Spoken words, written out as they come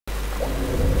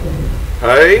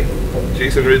Hi,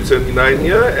 Jason79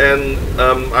 here, and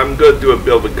I'm going to do a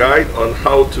bit of a guide on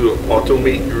how to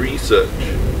automate research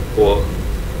for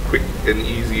quick and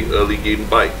easy early game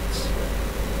bytes.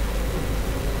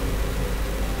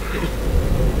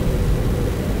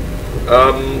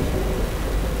 I'm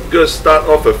going to start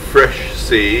off a fresh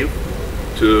save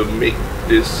to make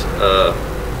this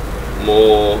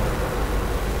more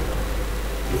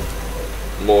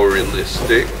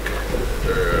realistic.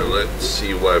 Let's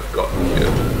see what I've got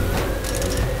here.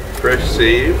 Fresh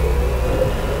save.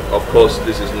 Of course,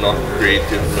 this is not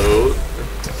creative mode.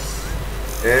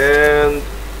 And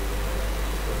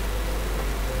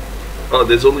oh,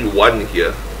 there's only one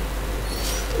here.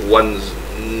 One's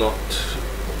not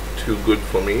too good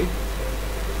for me.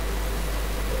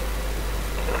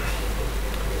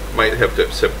 Might have to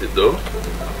accept it though.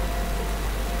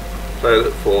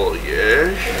 Pilot for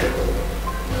yes.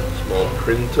 Small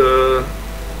printer,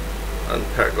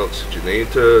 unpack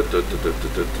oxygenator, can't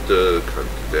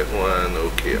do that one.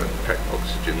 Okay, unpack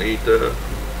oxygenator.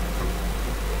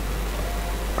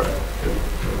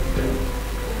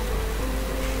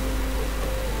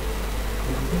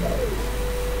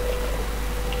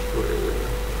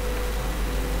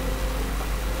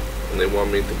 And they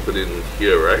want me to put it in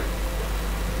here, right?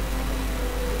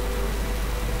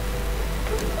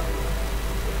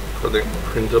 Connect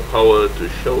printer power to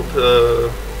shelter.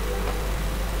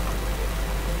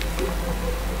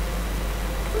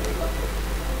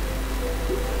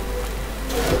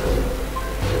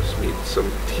 Just need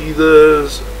some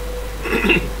teethers.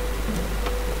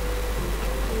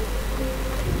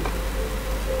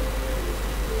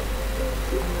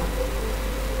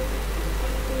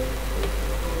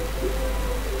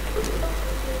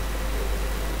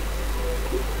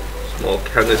 Small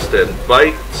canister and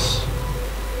bytes.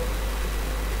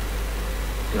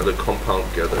 Gather compound,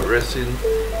 gather resin.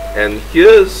 And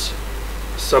here's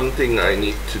something I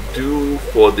need to do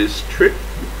for this trick.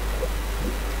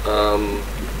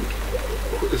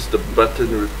 What is the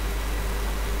button?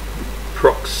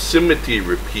 Proximity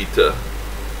repeater,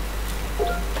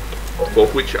 for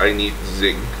which I need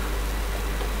zinc.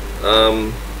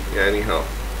 Yeah, anyhow,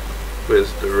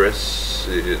 where's the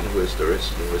resin? Where's the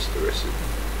resin? Where's the resin?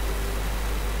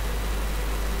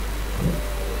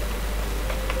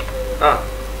 Ah.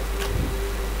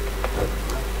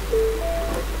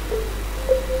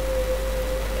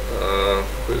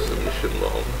 Where's the mission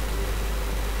log?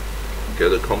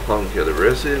 Get a compound, get a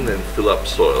resin, and fill up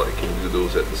soil. I can do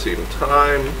those at the same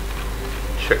time.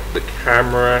 Check the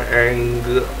camera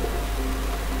angle.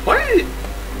 Why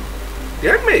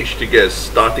did I manage to get a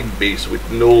starting base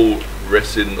with no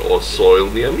resin or soil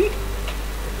near me?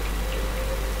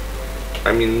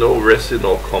 I mean, no resin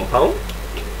or compound?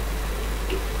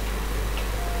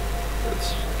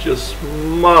 It's just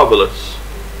marvelous.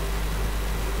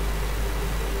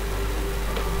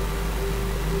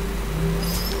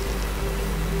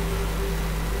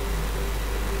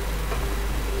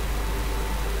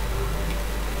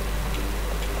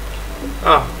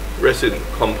 Ah, resin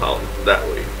compound, that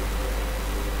way.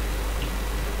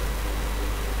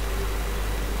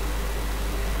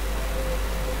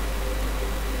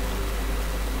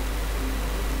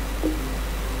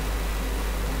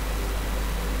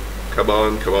 Come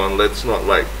on, let's not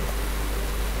like...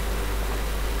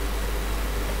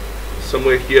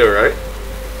 Somewhere here, right?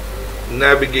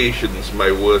 Navigation's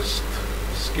my worst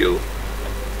skill.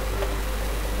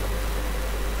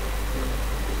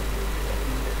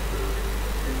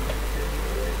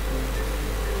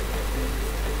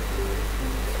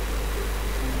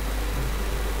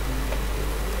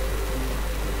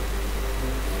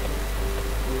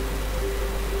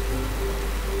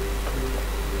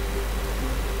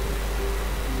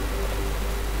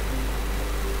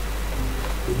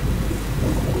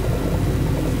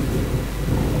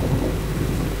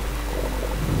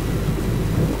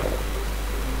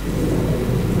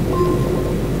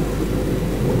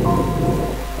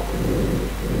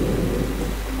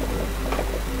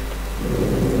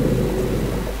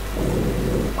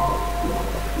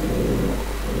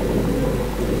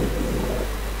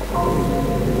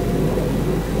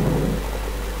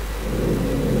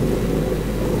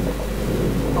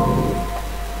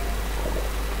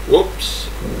 Whoops.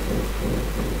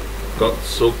 Got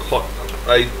so caught.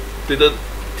 I didn't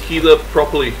tether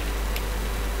properly.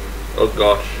 Oh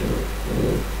gosh.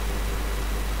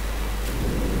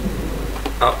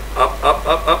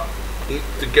 Up. Need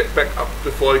to get back up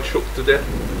before I choke to death.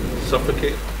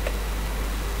 Suffocate.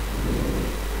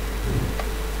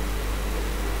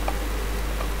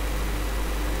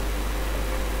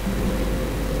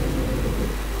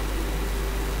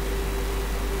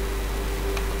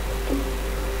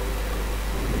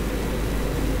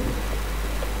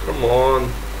 Come on.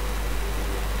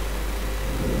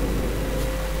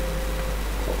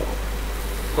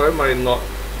 Why am I not?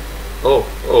 Oh.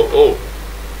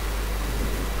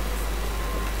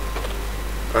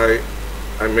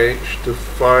 I managed to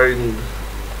find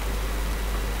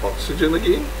oxygen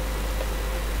again.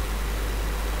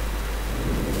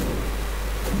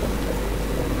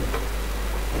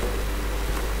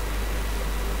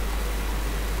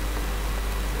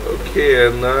 Okay,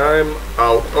 and I'm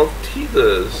out of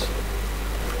tethers.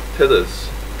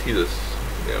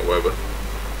 Yeah, whatever.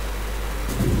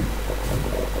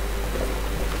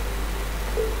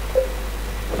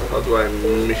 How do I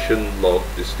mission log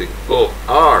this thing? Oh,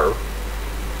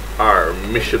 R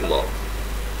mission log.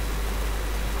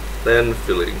 Then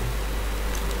filling.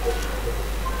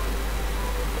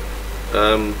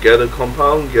 Get a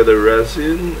compound, get a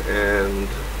resin, and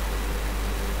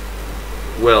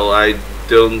well, I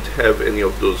don't have any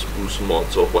of those boost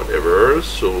mods or whatever,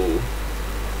 so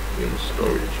in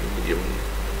storage medium.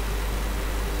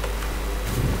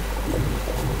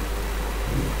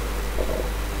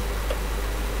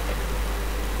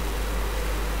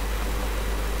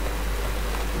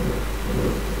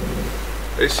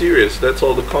 Are you serious? That's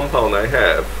all the compound I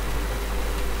have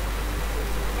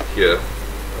here.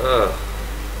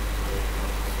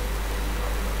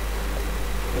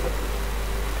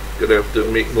 Gonna have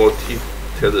to make more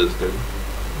tethers then.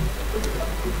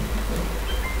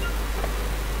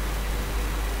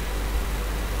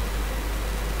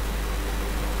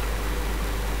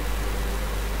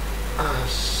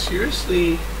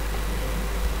 Seriously?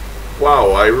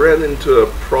 Wow, I ran into a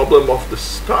problem off the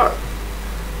start,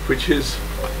 which is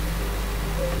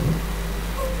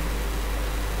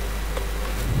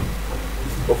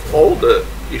of all the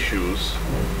issues,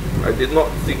 I did not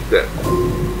think that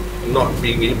not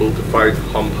being able to find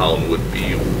compound would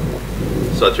be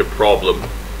such a problem.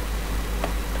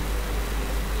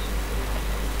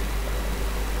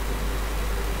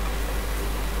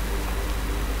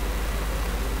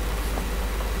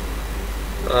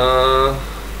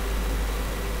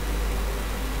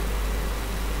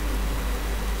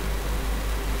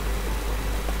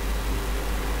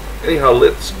 Anyhow,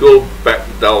 let's go back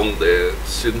down there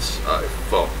since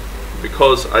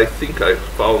because I think I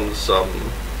found some.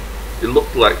 It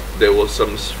looked like there was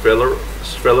some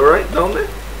sphelerite down there.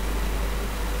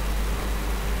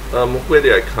 Where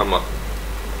did I come up?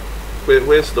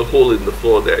 Where's the hole in the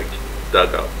floor that I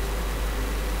dug out?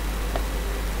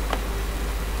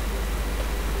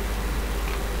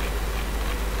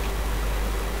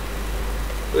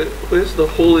 Where's the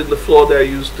hole in the floor that I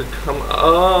used to come?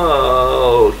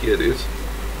 Oh, here it is.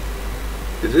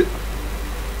 Is it?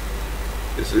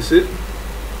 Is this it?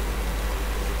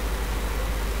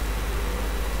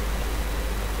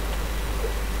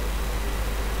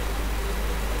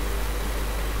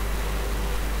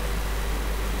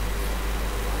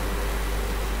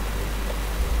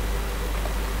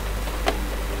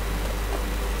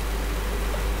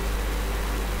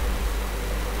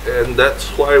 And that's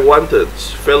why I wanted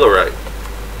sphelerite.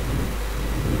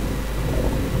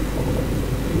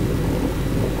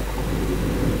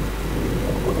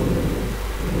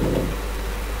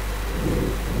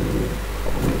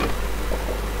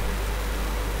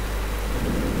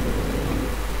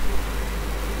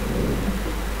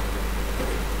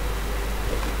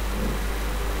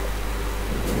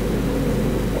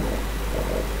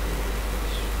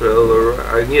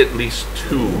 I need at least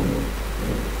two.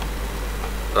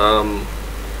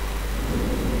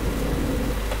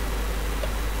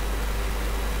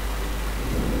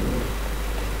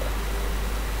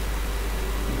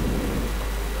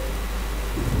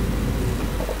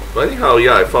 But anyhow,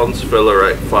 yeah, I found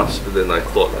sphelerite faster than I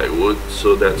thought I would,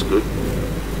 so that's good.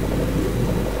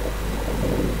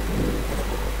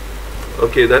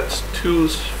 Okay, that's two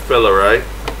sphelerite.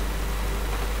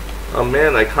 Oh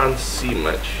man, I can't see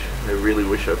much. I really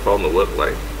wish I found the work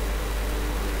light.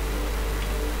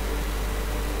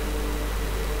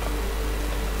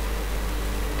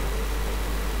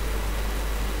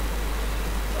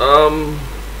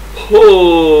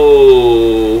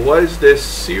 Oh, why is there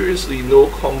seriously no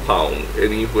compound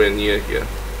anywhere near here?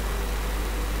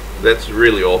 That's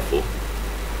really awful.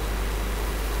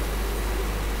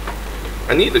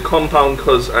 I need the compound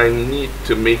because I need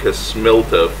to make a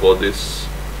smelter for this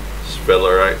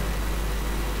sphelerite.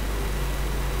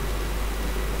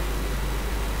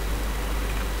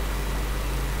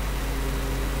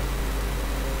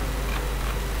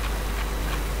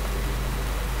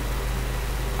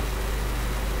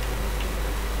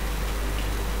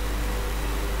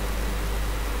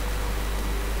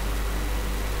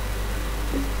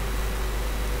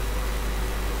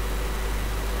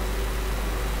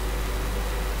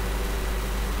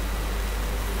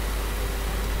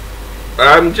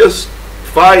 I'm just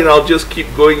fine. I'll just keep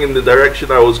going in the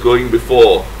direction I was going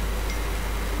before.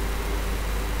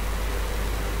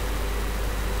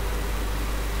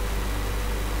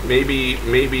 Maybe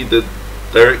the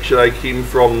direction I came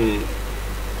from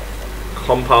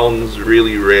compound's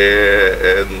really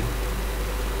rare, and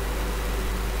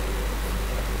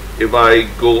if I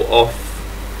go off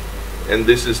and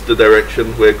this is the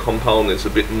direction where compound is a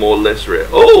bit more less rare.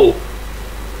 Oh!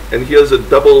 And here's a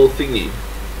double thingy.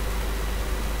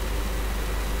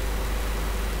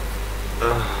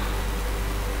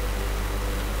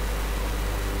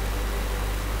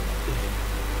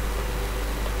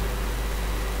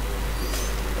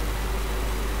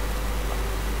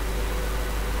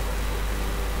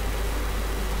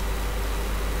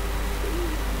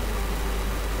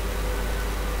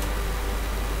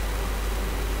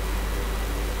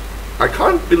 I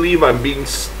can't believe I'm being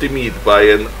stymied by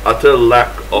an utter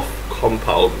lack of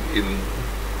compound in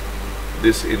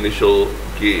this initial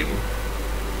game.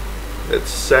 It's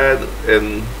sad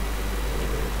and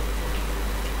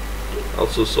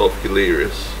also sort of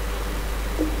hilarious.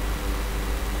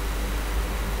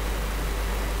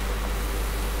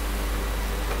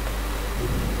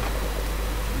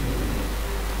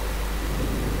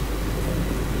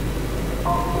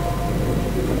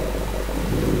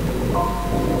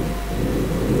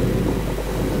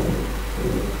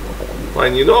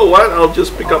 Fine, you know what? I'll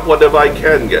just pick up whatever I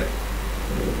can get.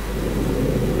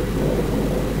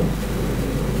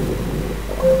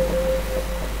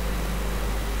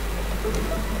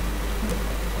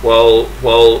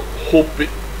 Well, hope it.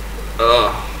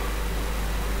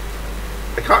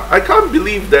 I can't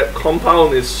believe that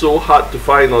compound is so hard to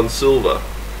find on silver.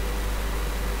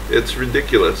 It's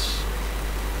ridiculous.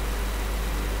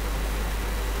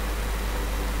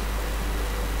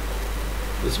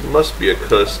 This must be a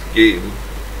cursed game.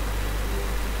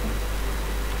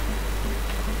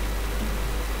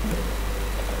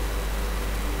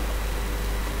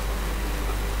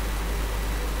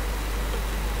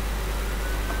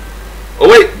 Oh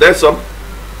wait, there's some.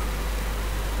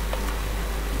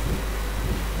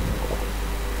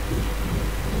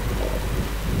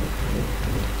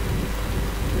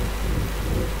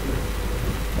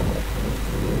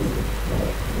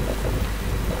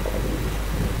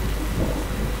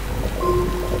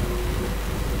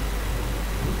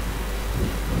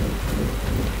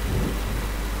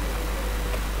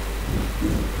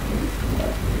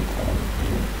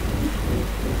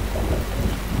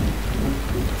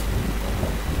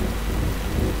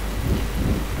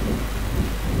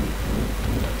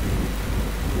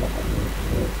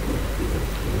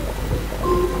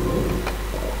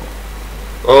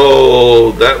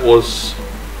 Oh, that was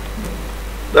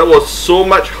so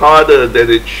much harder than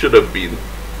it should have been.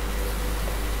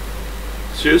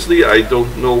 Seriously, I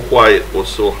don't know why it was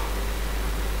so.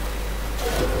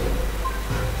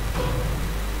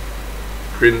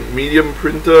 Medium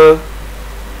printer.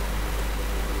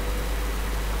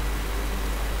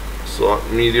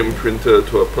 Slot medium printer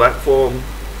to a platform.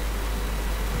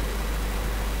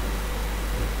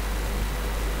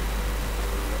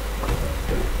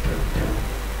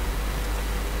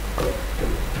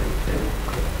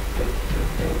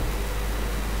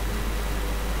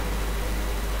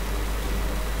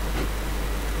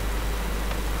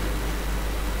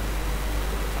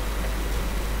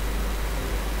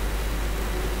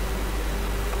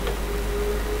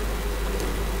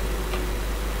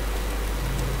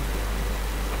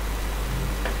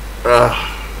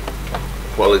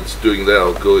 While it's doing that,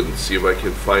 I'll go and see if I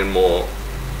can find more.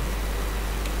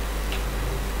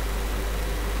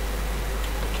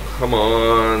 Come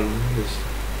on.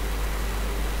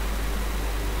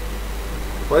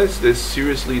 Why is there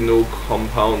seriously no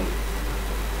compound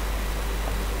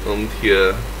on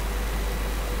here?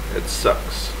 It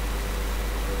sucks.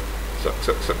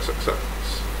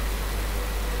 Sucks.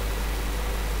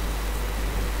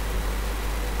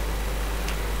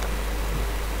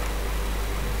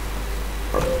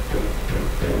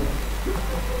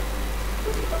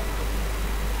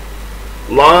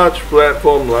 Large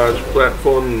platform,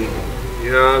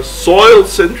 yeah, soil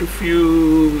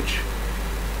centrifuge.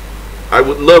 I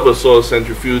would love a soil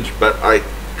centrifuge, but I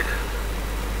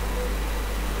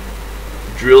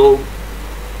drill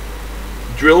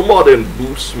mod and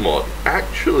boost mod.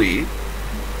 Actually,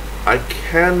 I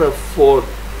can afford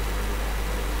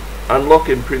unlock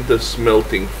and print a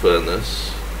smelting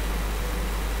furnace.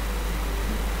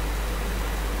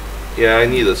 Yeah, I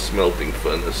need a smelting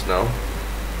furnace now.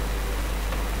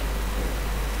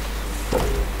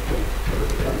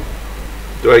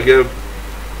 Do I get a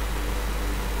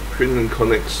print and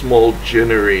connect small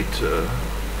generator?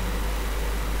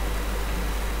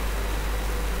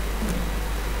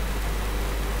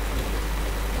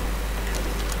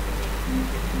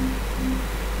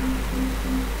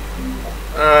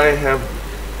 I have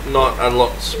not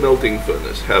unlocked smelting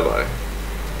furnace, have I?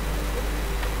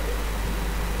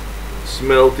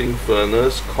 Smelting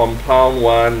furnace, compound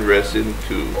 1, resin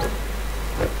 2.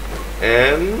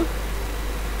 And...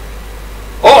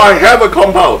 oh, I have a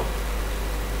compound!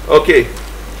 Okay.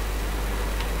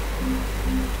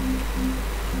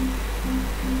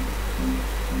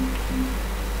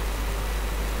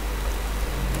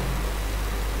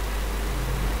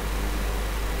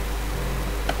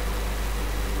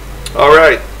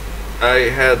 Alright, I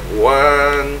had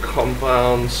one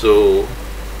compound, so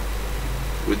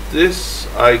with this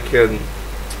I can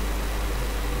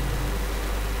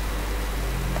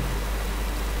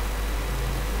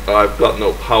I've got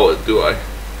no power, do I?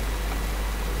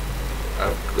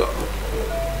 I've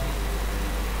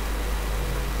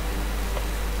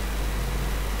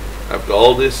got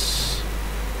all this.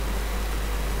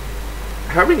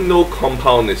 Having no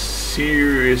compound is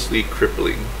seriously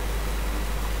crippling.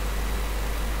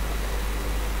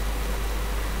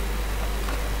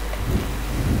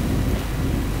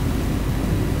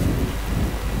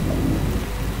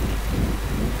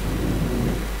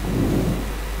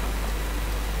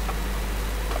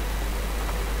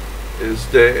 Is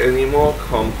there any more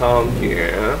compound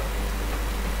here?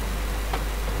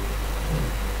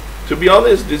 To be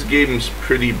honest, this game is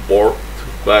pretty borked,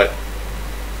 but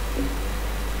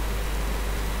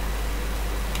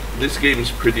this game is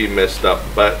pretty messed up,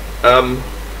 but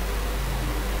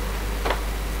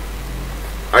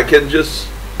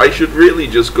I should really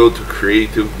just go to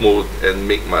creative mode and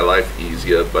make my life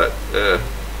easier, but oh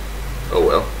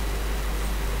well.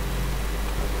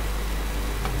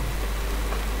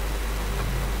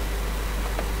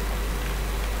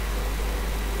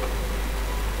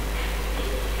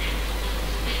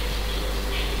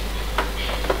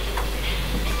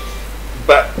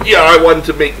 But yeah, I want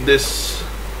to make this,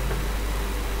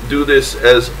 do this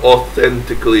as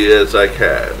authentically as I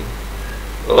can.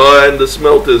 Oh, and the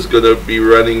smelter is gonna be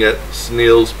running at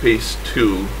snail's pace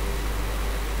too.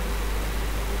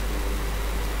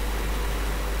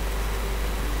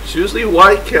 Seriously,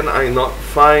 why can I not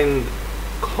find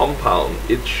compound?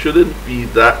 It shouldn't be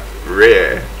that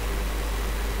rare.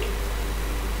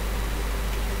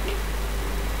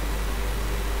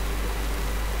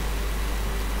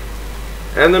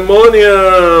 And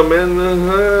ammonium, and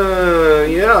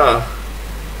yeah,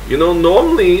 you know,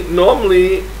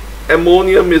 normally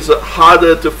ammonium is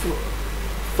harder to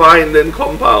find than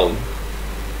compound,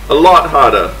 a lot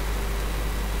harder.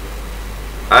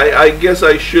 I guess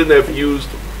I shouldn't have used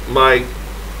my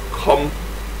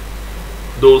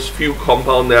those few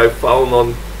compound that I found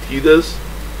on Tidus.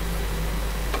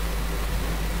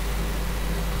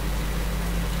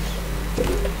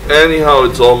 Anyhow,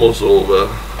 it's almost over.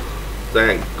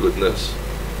 Thank goodness.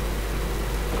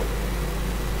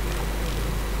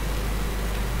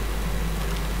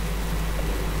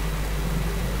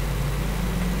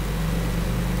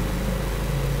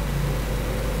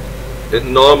 It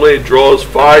normally draws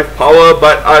 5 power,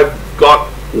 but I've got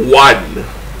 1.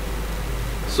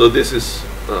 So this is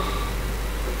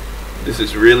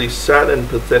really sad and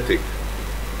pathetic.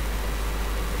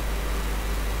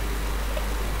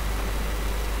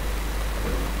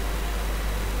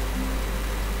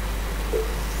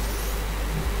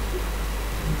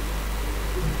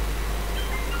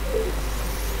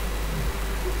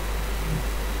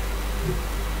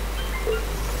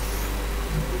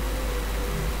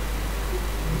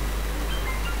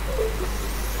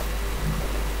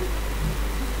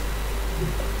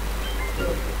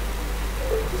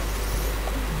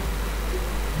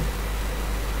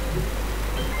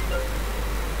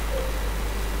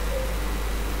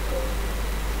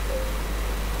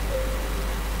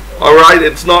 Alright,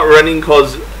 it's not running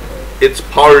because it's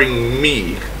powering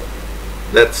me.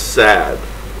 That's sad.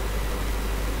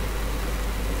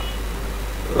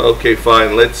 Okay,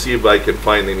 fine. Let's see if I can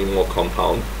find any more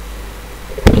compound.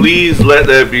 Please let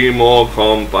there be more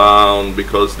compound,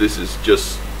 because this is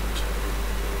just...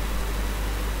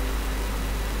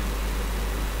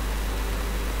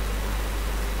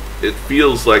 it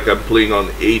feels like I'm playing on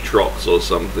Aatrox or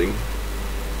something.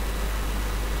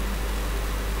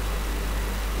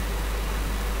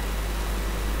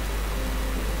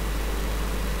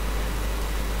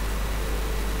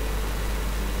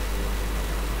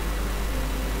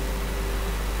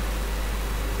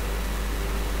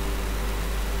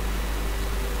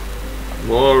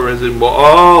 More resin, more.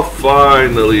 Oh,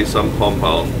 finally some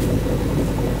compound.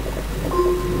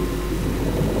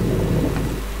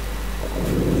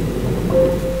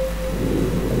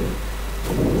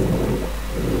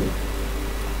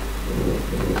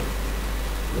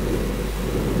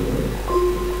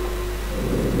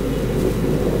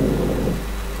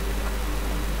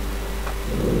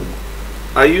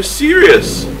 Are you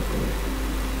serious?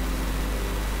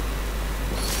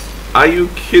 Are you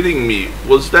kidding me?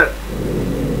 Was that...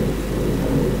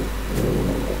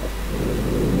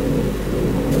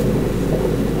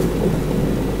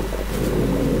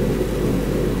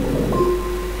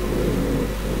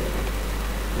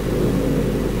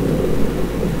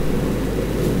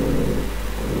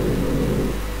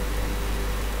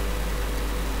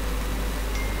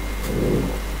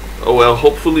 Oh well,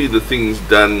 hopefully the thing's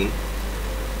done.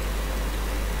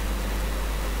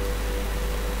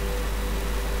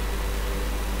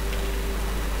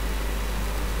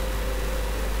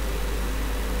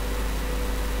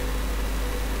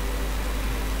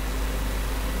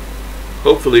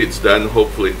 Hopefully it's done,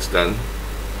 hopefully it's done.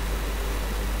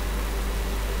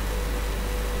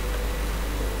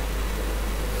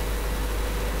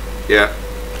 Yeah.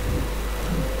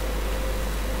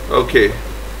 Okay.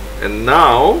 And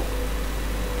now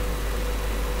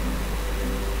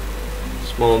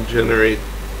small generate,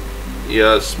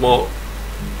 yeah, small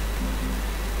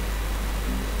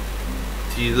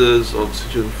teasers,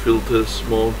 oxygen filters,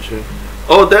 small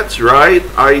oh, that's right,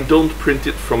 I don't print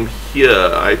it from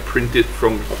here, I print it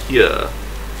from here.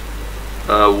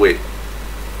 Wait.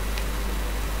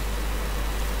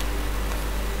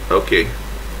 Okay.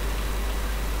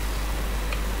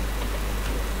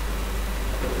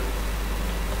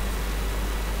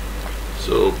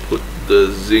 So put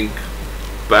the zinc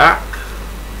back.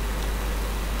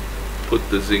 Put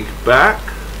the zinc back.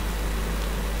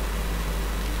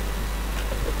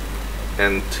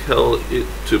 And tell it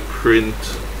to print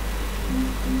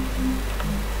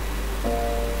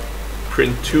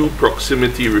 2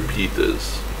 proximity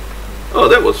repeaters. Oh,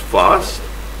 that was fast.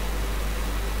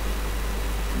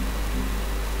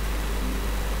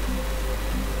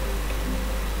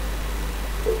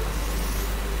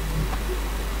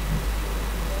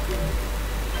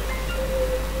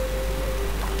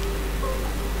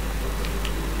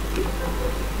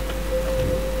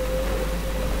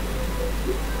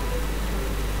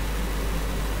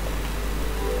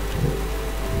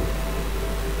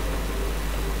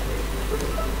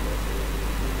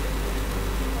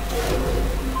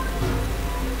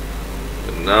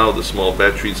 Now the small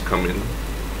batteries come in.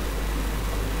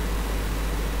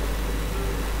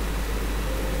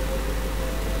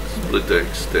 Splitter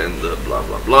extender, blah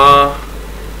blah blah.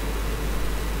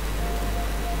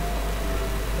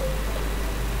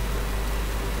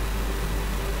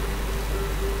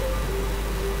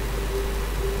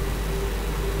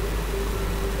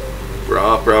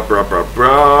 Bra bra bra bra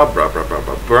bra bra bra bra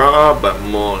bra bra. But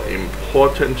more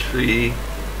importantly,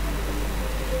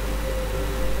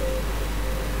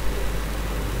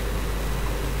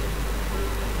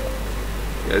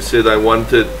 I said I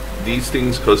wanted these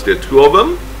things because there are 2 of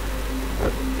them.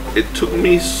 It took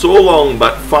me so long,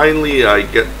 but finally I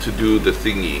get to do the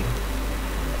thingy.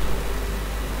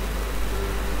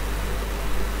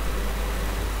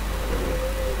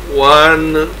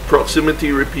 One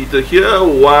proximity repeater here,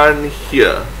 one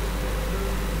here.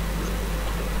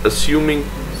 Assuming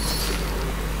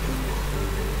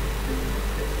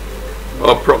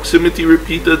a proximity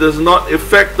repeater does not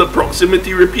affect the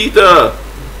proximity repeater.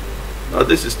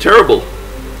 This is terrible.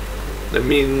 That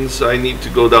means I need to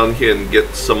go down here and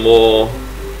get some more.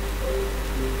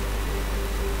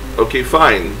 Okay,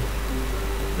 fine.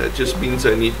 That just means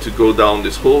I need to go down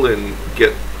this hole and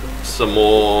get some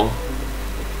more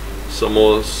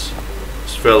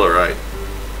sphelerite.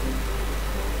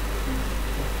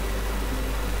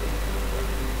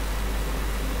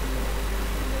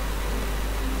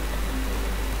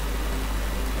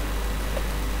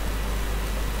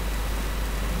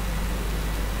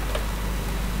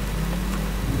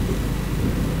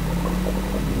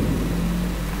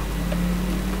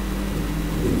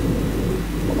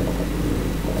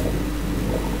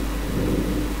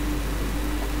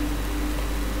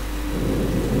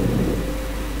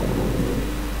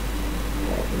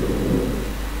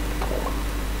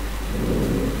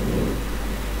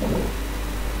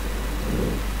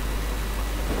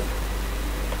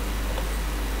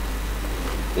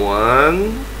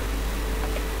 One.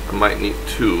 I might need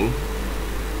 2.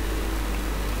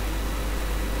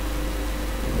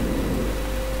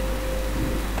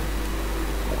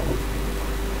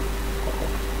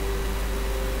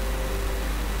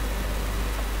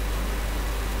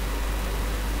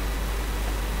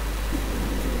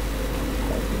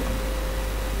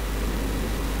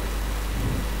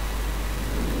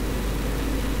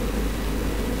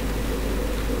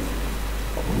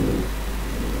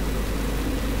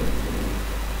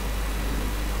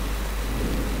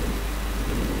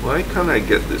 Why can't I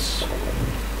get this?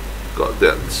 Got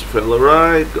that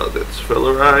sphelerite, got that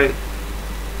sphelerite.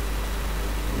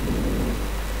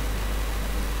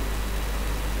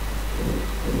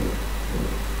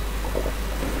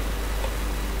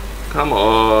 Come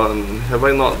on, have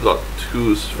I not got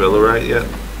 2 sphelerite yet?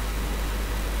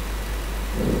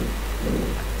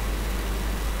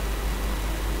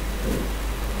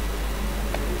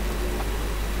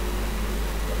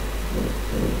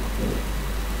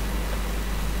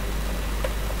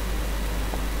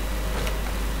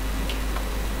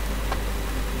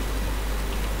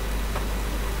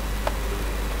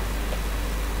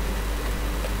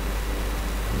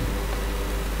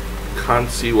 Can't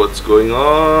see what's going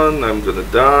on. I'm gonna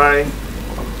die.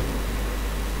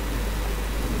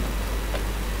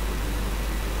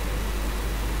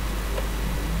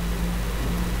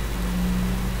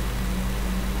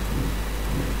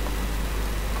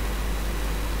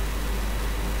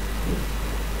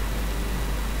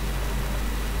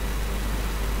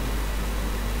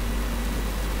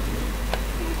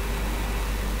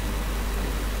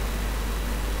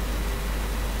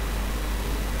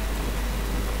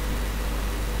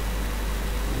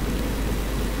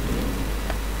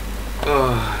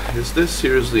 Is there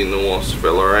seriously no more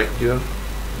sphelerite here?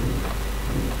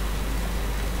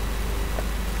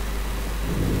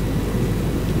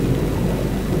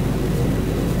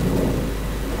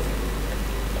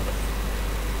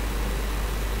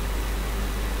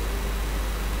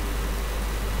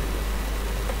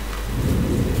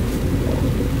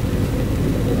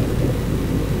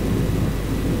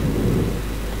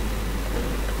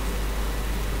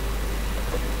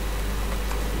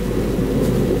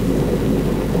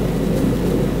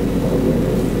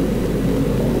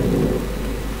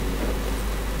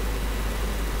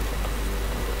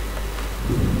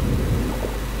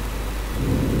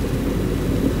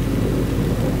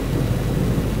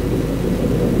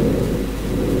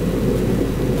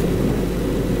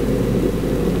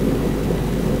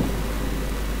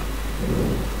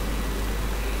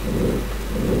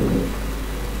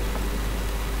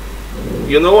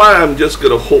 You know what? I'm just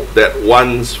gonna hope that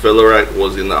 1 sphelerite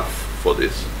was enough for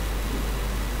this.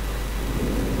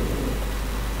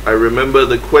 I remember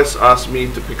the quest asked me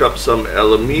to pick up some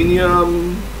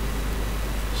aluminium,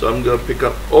 so I'm gonna pick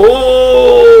up.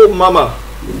 Oh, mama!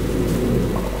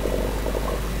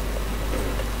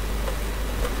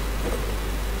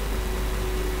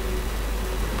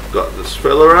 Got the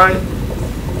sphelerite.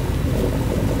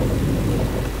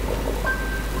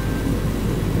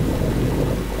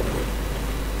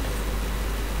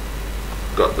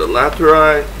 Got the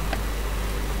laterite.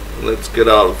 Let's get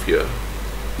out of here.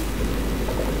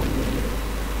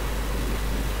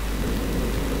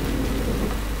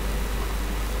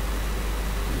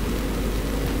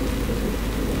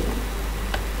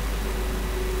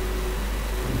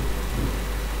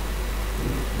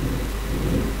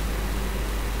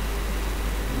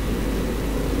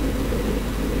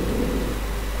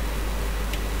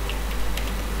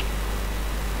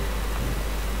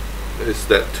 Is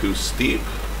that too steep?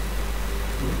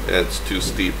 It's too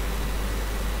steep.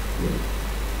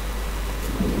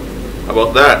 How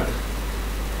about that?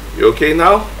 You okay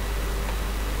now?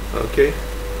 Okay.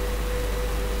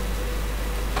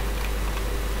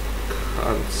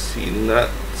 Can't see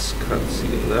nuts. Can't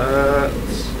see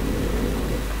nuts.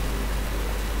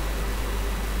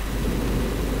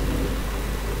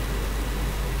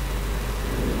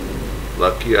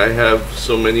 Lucky I have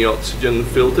so many oxygen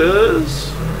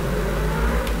filters.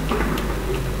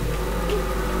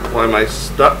 Why am I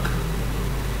stuck?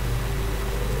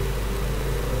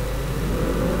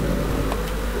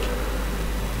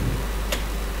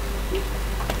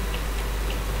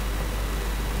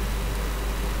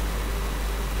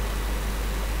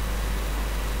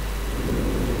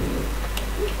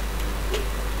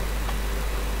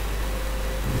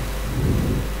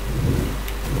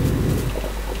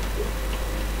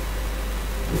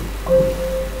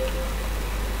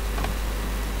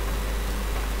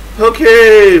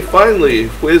 Okay, finally,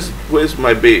 where's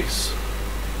my base?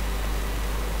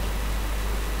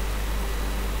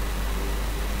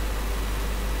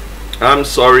 I'm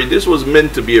sorry, this was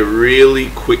meant to be a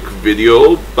really quick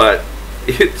video, but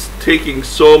it's taking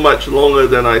so much longer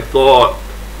than I thought.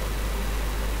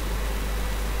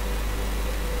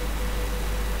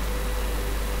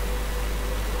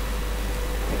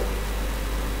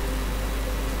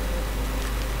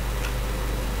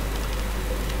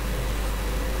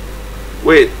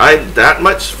 Wait, I had that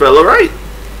much sphelerite?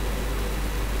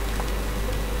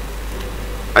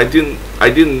 I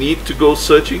didn't need to go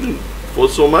searching for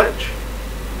so much?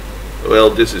 Well,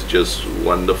 this is just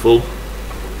wonderful.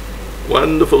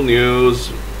 Wonderful news.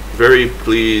 Very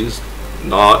pleased.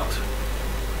 Not.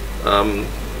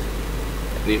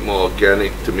 Need more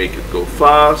organic to make it go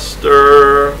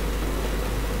faster.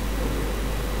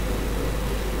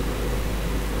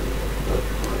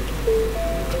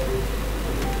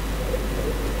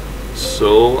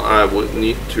 So I would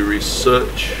need to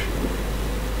research.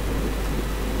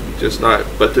 Just not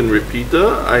button repeater.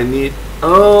 I need,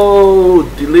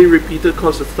 oh, delay repeater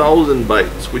costs 1,000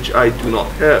 bytes, which I do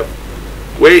not have.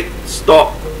 Wait,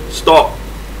 stop.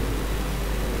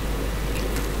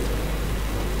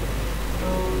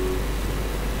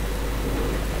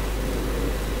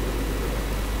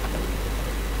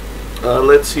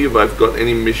 Let's see if I've got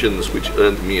any missions which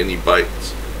earned me any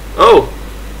bytes. Oh!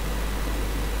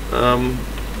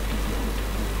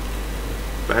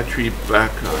 Battery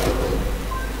backup.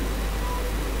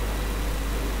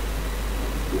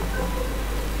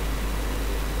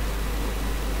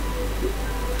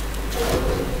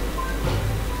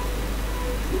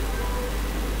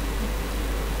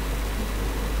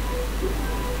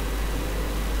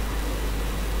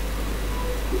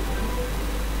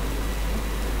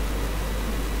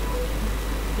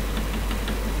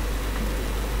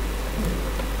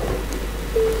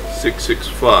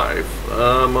 $665.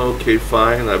 Okay,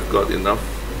 fine. I've got enough.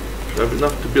 I have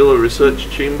enough to build a research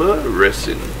chamber.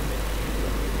 Resin.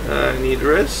 I need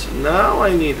resin. Now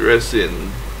I need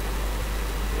resin.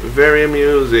 Very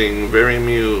amusing. Very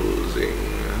amusing.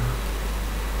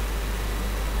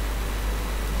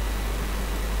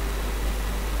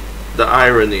 The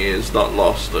irony is not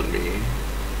lost on me.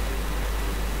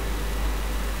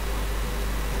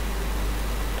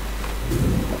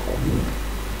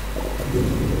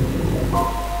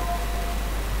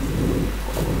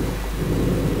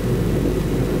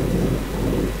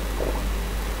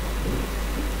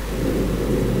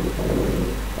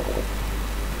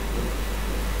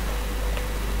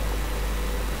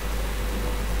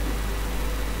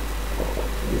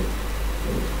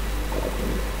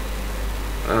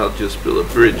 I'll just build a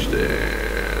bridge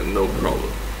there, no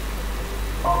problem.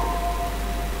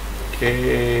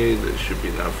 Okay, there should be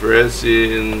enough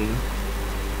resin.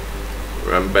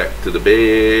 Run back to the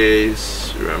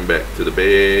base, run back to the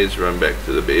base, run back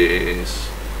to the base.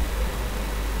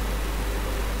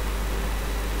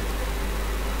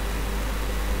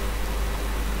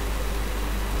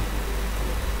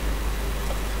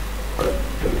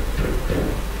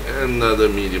 Another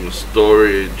medium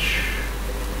storage.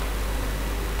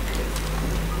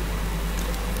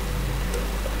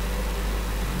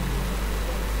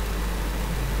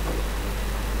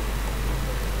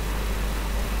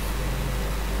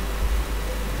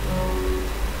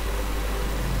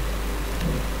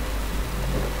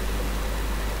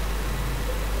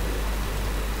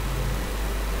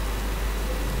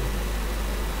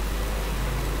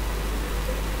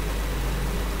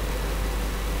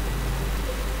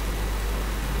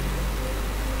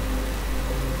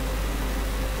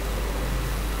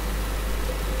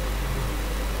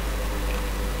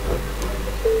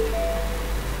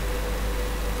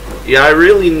 Yeah,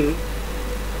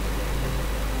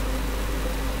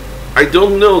 I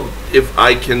don't know if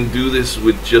I can do this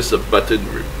with just a button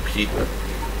repeater.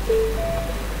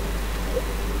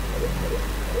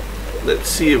 Let's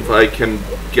see if I can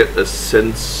get a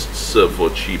sensor for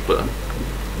cheaper.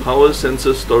 Power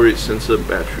sensor, storage sensor,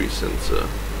 battery sensor.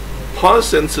 Power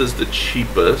sensor is the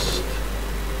cheapest.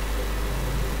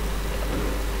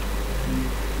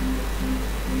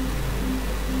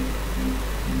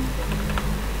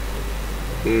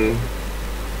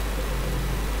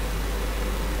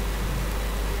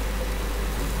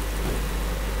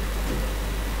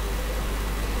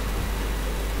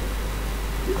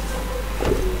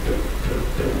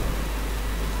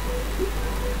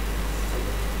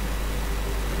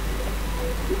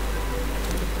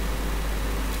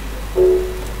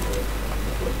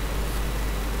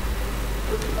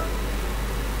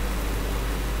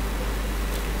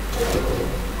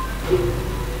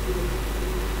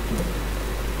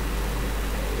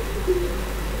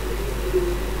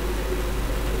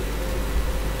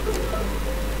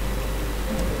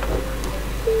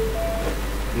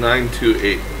 To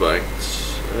 8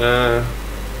 bytes.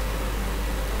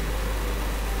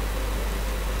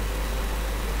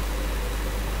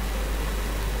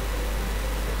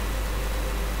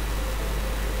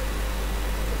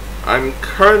 I'm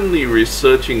currently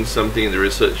researching something in the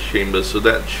research chamber, so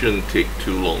that shouldn't take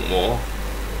too long more.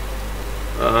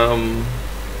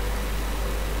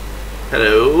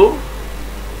 Hello?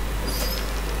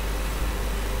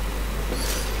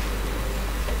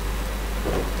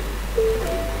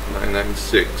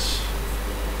 Six.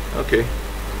 Okay.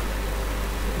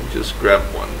 Just grab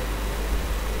one.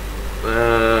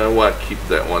 What? Keep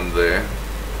that one there.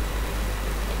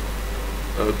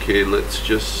 Okay, let's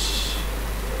just.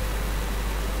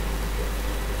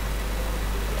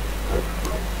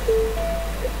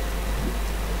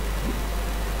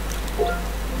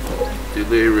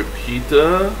 Delay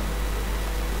repeater.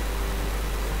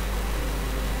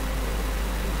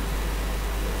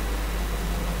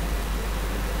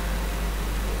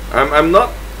 I'm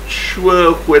not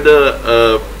sure whether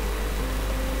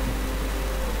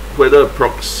a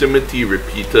proximity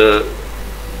repeater,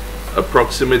 a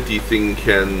proximity thing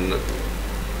can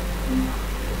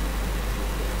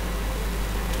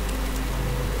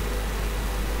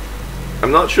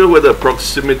I'm not sure whether a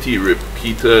proximity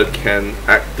repeater can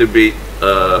activate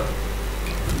a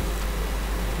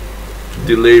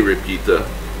delay repeater.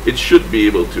 It should be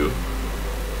able to.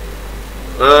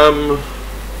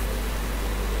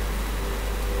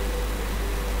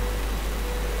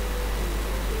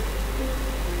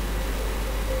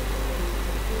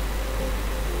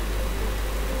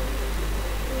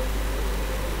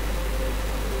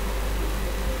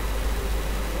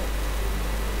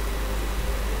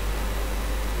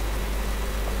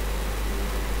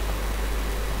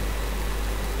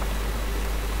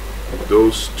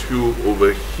 Those two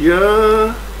over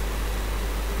here.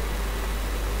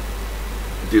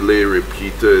 Delay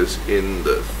repeaters in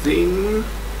the thing.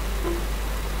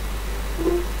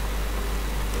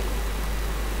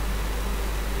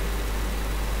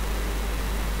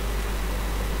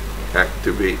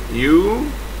 Activate you.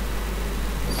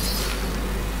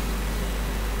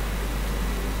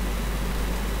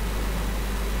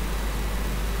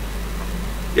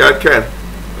 Yeah, it can.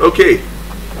 Okay.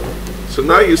 So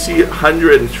now you see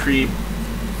 103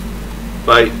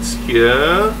 bytes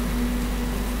here.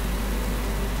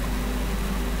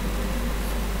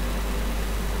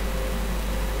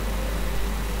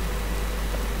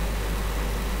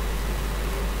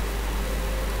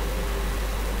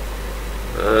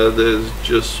 There's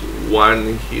just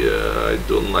one here. I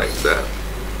don't like that.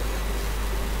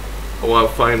 I want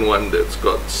to find one that's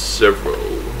got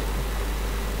several.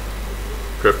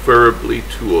 Preferably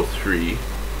 2 or 3.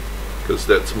 Because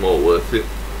that's more worth it.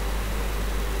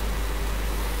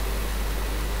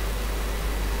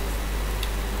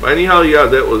 But anyhow, yeah,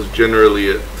 that was generally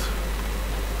it.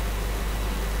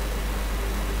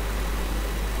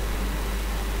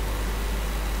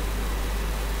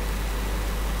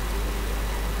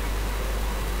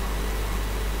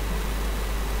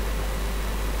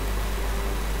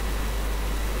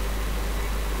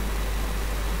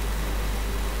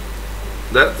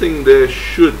 That thing there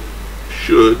should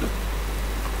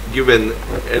give an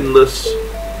endless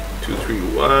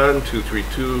 231,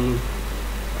 232.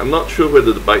 I'm not sure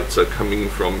whether the bytes are coming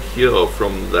from here or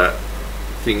from that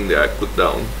thing that I put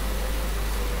down.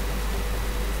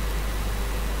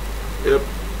 They're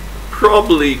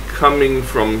probably coming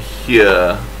from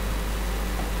here.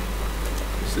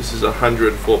 This is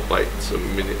 104 bytes a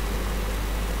minute.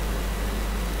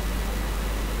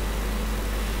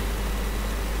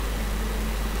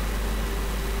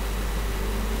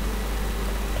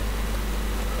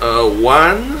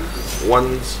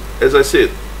 Once, as I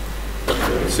said,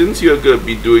 since you're going to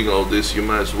be doing all this, you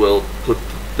might as well put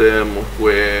them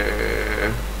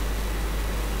where...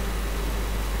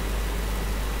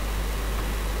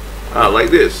 like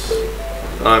this.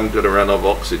 I'm going to run out of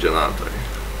oxygen, aren't I?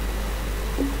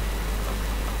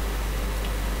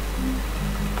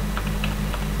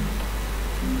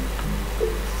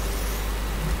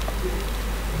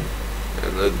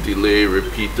 And a delay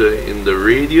repeater in the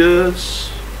radius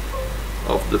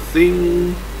of the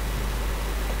thing.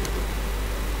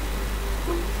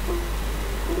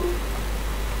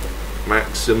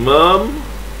 Maximum.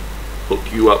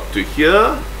 Hook you up to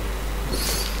here.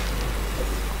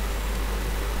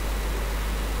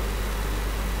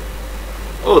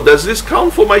 Oh, does this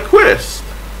count for my quest?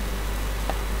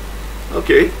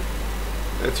 Okay,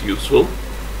 that's useful.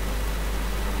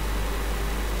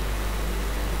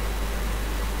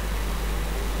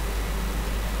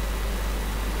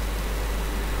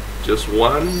 Just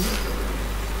one.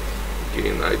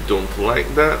 Again, I don't like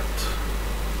that.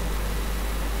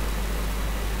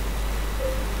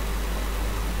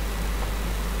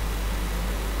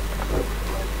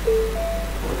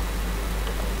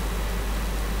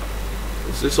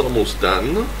 Is this almost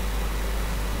done?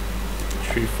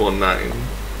 349.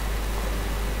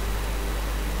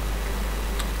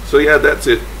 So yeah, that's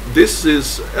it. This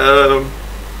is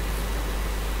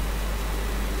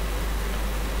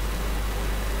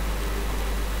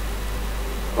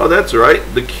oh, that's right.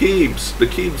 The caves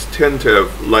tend to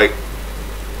have, like,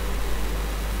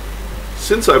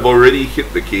 since I've already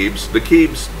hit the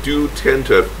caves do tend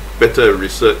to have better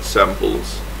research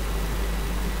samples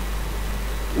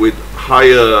with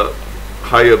higher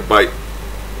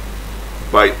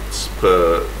bytes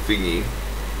per thingy.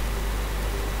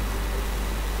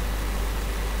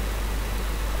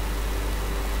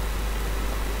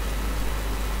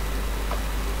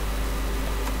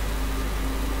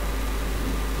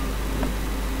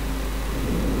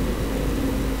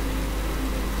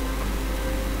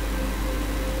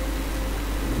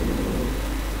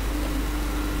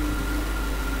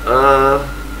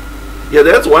 Yeah,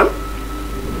 that's one.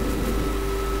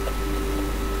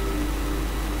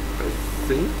 I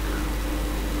think.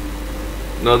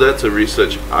 No, that's a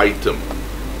research item.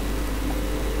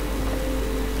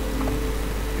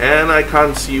 And I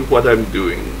can't see what I'm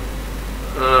doing.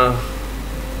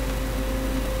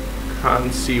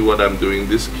 Can't see what I'm doing.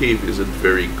 This cave isn't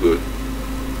very good.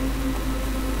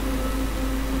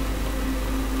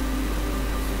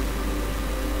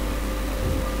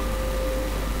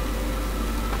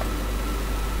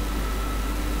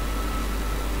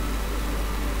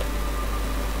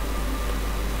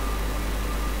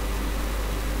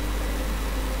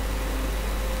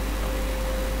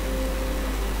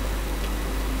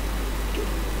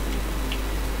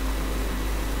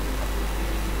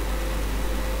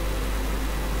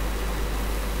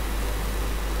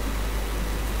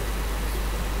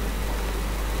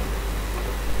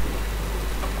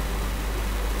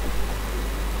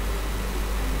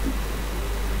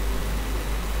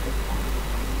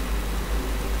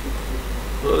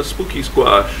 Spooky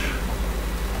squash.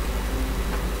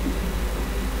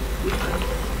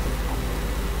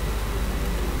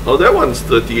 Oh, that one's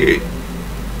 38.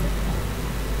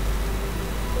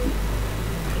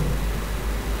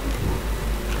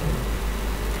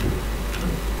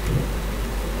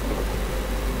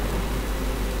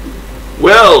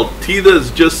 Well,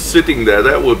 Tita's just sitting there.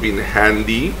 That would have been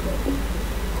handy.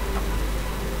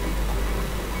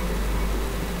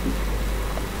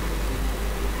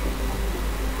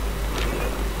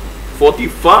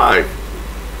 $45.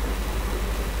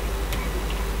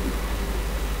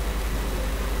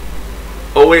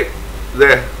 Oh wait,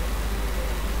 there.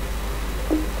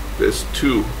 There's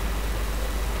 2.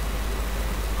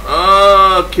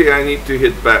 Okay, I need to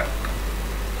hit back.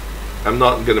 I'm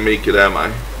not gonna make it, am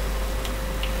I?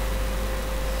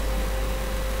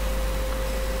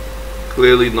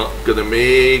 Clearly not gonna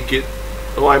make it.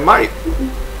 Oh, I might.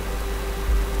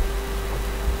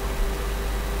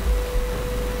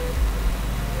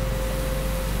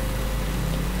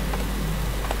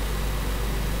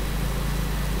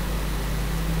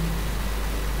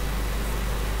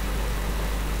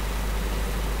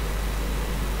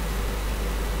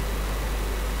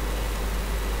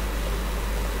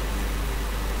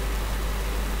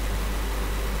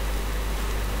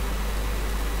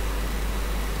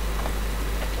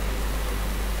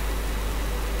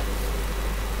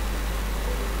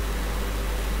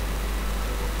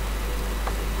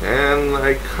 And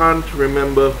I can't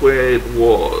remember where it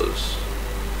was.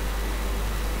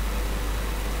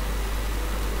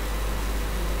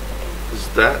 Is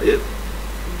that it?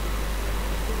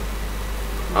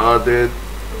 Are there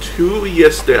 2?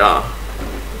 Yes, there are.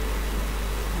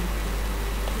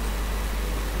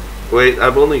 Wait,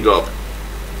 I've only got...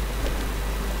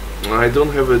 I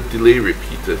don't have a delay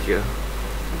repeater here.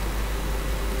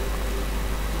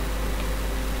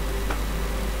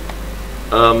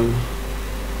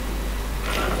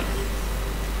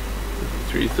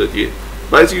 338.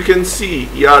 But as you can see,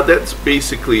 yeah, that's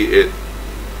basically it.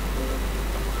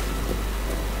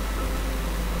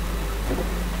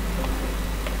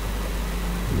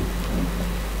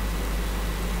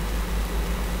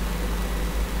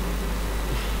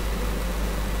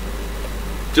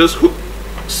 Just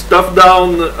stuff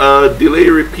down delay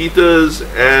repeaters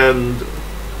and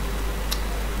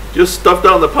just stuff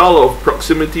down the power of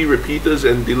proximity repeaters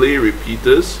and delay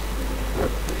repeaters.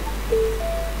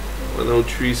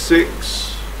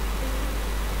 1036.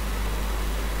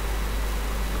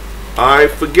 I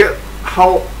forget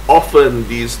how often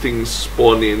these things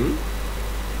spawn in,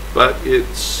 but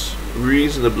it's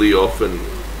reasonably often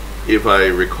if I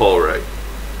recall right.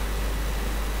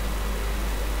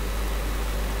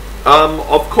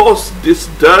 Of course, this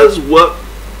does work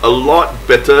a lot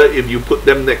better if you put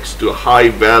them next to high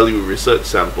value research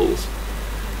samples.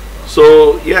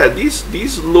 So yeah,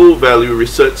 these low value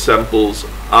research samples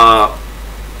are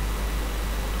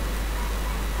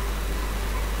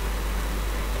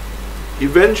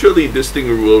eventually this thing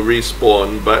will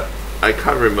respawn, but I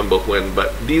can't remember when.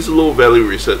 But these low value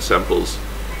research samples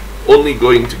only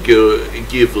going to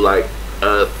give like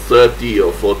 30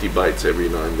 or 40 bytes every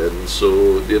now and then,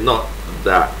 so they're not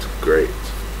that great,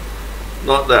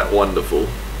 not that wonderful.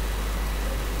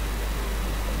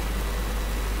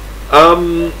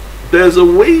 There's a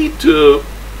way to,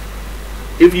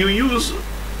 if you use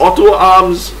auto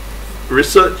arms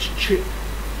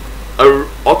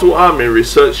auto arm and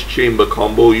research chamber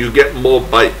combo, you get more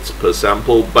bytes per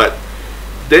sample, but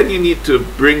then you need to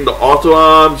bring the auto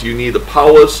arms, you need a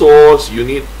power source, you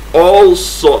need all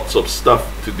sorts of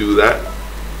stuff to do that.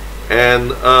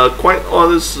 And quite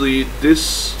honestly,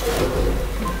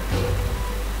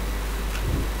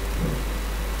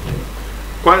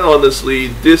 quite honestly,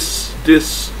 this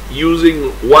using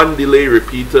one delay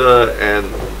repeater and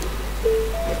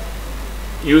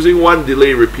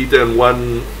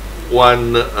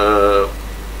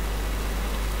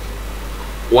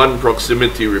one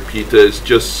proximity repeater is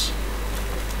just,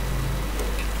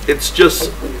 it's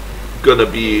just gonna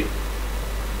be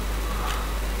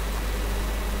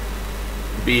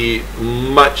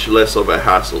much less of a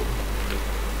hassle.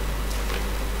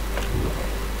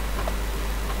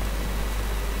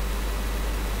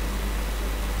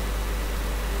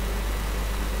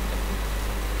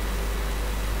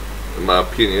 In my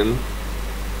opinion.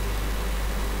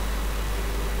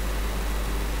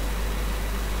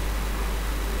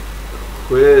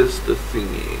 Where's the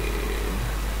thingy?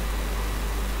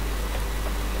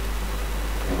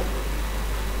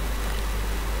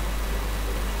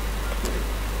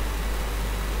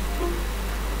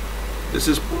 This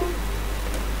is,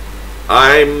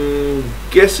 I'm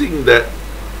guessing that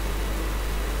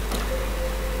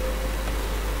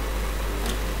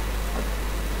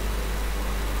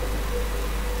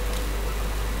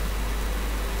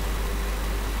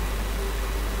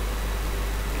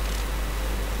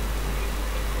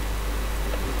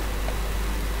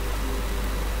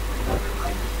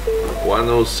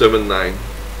 $1079.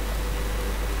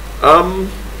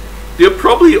 They're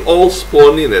probably all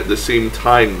spawning at the same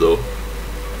time though.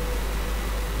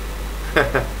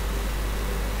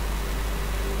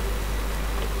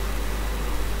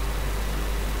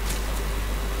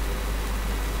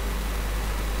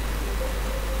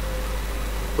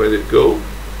 Where'd it go?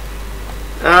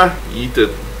 Ah, eat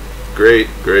it. Great,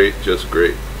 great, just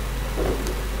great.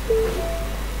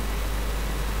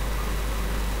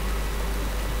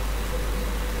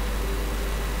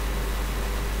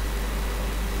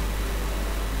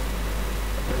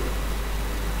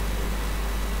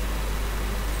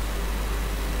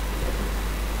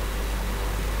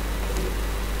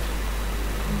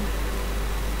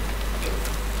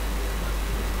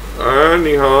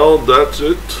 Anyhow, that's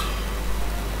it.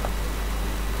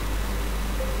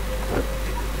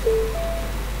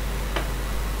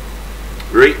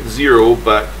 Rate 0,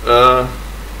 but I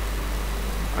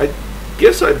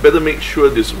guess I better make sure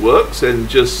this works and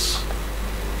just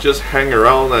hang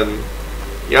around and,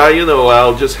 yeah, you know,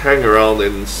 I'll just hang around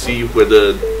and see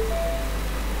whether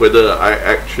I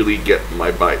actually get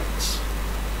my bytes.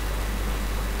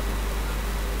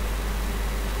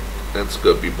 That's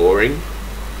gonna be boring.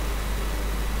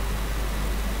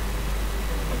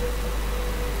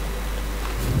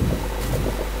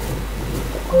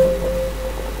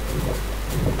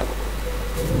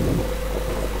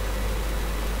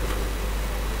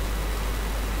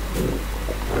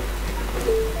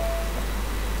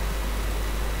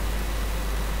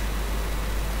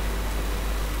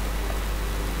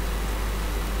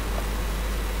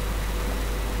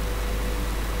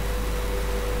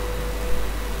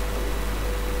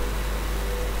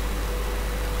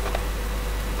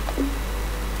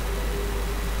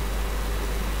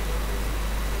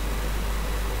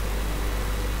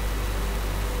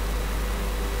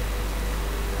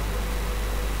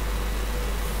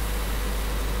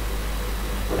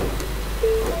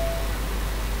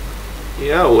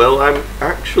 Yeah, well, I'm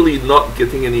actually not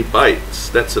getting any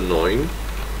bytes. That's annoying.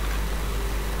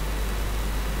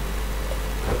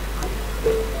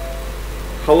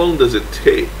 How long does it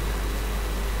take?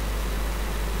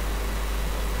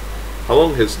 How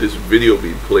long has this video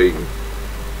been playing?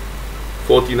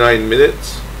 49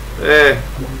 minutes?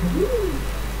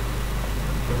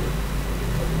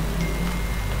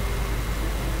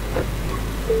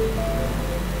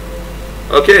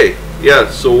 Okay, yeah,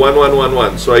 so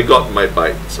 1111. So I got my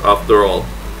bytes after all.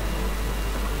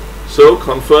 So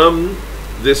confirm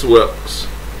this works.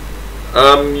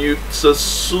 It's a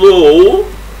slow.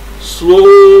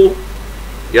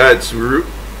 Yeah, it's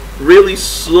really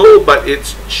slow, but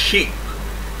it's cheap.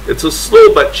 It's a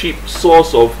slow but cheap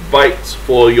source of bytes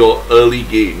for your early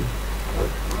game.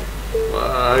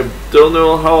 I don't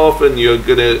know how often you're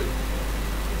gonna.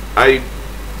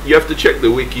 You have to check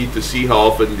the wiki to see how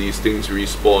often these things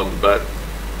respawn, but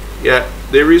yeah,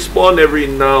 they respawn every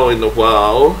now and a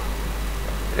while,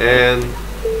 and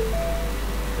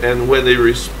when they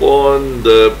respawn,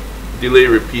 the delay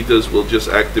repeaters will just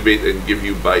activate and give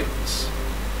you bytes.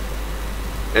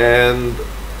 And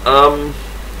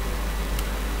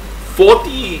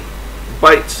 40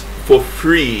 bytes for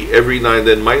free every now and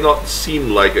then might not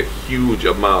seem like a huge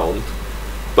amount,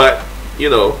 but you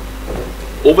know,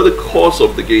 over the course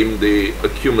of the game they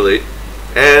accumulate.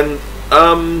 And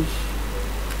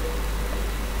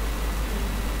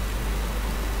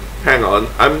hang on,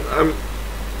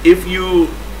 if you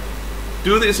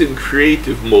do this in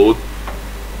creative mode,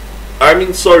 I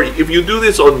mean, sorry, if you do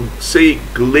this on, say,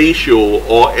 Glacial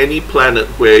or any planet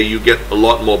where you get a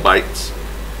lot more bytes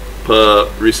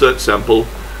per research sample,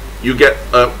 you're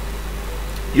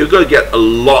gonna get a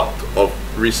lot of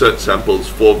research samples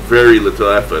for very little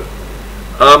effort.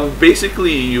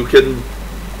 Basically, you can,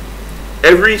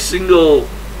 every single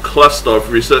cluster of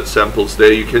research samples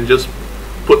there, you can just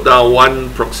put down one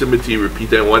proximity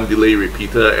repeater and one delay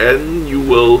repeater, and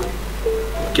you'll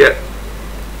get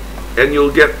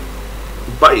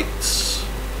bytes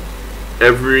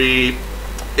every.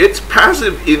 It's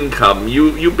passive income.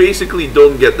 You basically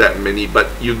don't get that many, but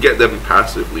you get them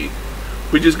passively,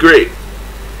 which is great.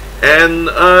 And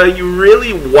you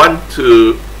really want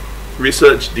to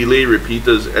research delay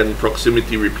repeaters and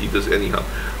proximity repeaters anyhow.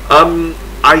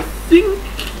 I think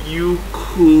you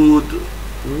could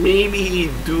maybe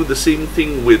do the same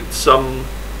thing with some,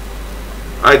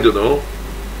 I don't know,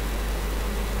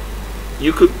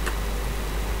 you could,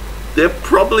 there are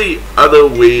probably other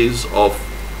ways of,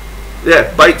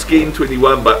 yeah, bytes gain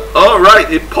 21, but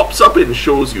alright, it pops up and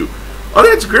shows you. Oh,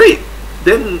 that's great.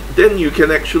 Then you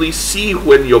can actually see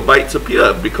when your bytes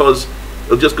appear, because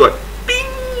it'll just go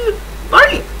bing,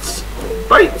 bytes,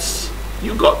 bytes,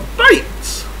 you got bytes.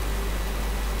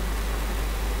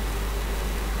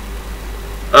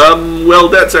 Well,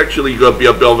 that's actually going to be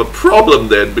a bit of a problem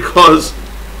then, because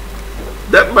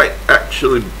that might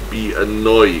actually be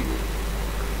annoying,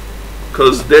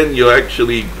 because then you're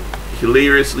actually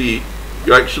hilariously,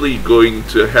 you're actually going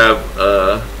to have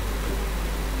a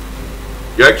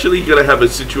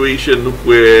situation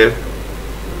where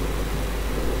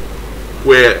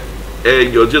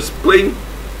you're just playing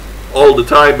all the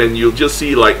time, and you'll just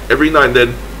see, like, every now and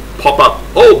then pop up,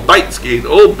 oh, bytes gain,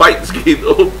 oh, bytes gain,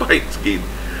 oh, bytes gain.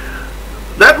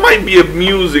 That might be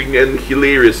amusing and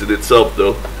hilarious in itself,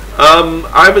 though.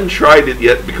 I haven't tried it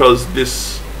yet, because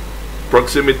this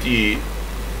proximity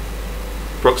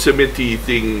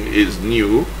thing is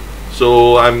new,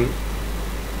 so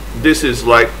this is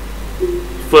like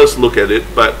first look at it,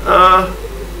 but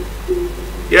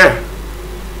yeah,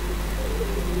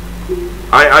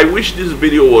 I wish this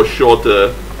video was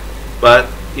shorter, but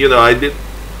you know,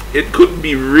 it could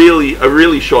be really a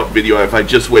really short video if I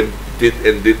just did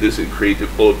this in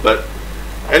creative mode. But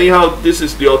anyhow, this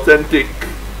is the authentic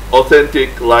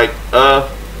like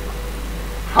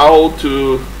how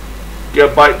to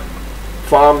get byte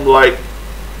farm, like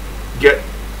get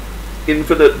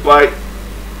infinite byte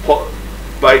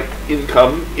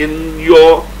income in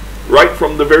your right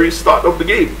from the very start of the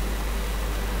game.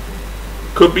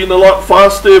 Could been a lot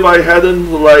faster if I hadn't,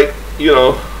 like, you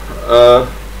know,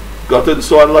 gotten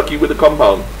so unlucky with the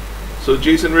compound. So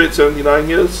Jason Red 79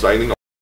 here, signing off.